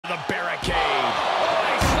the barricade.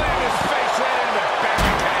 Oh, he slammed his face right into the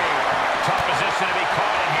barricade. Tough position to be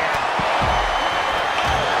caught in here.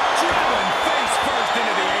 Oh, dribbling face first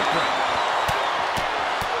into the apron.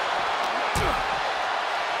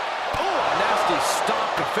 Oh, nasty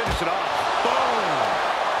stomp to finish it off. Boom.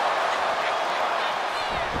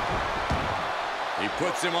 He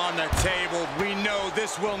puts him on the table. We know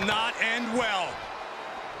this will not end well.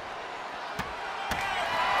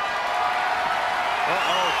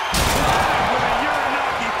 Uh-oh. With a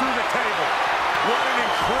Uranagi through the table. What an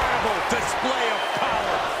incredible display of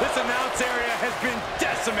power. This announce area has been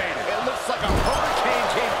decimated. It looks like a hurricane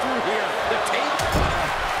came through here. The tape.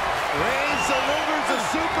 Reigns delivers a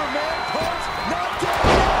Superman punch. Not dead.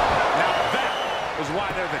 Now that is why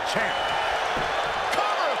they're the champ.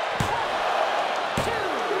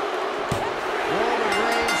 Roman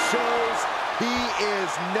Reigns shows he is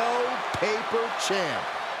no paper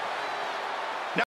champ.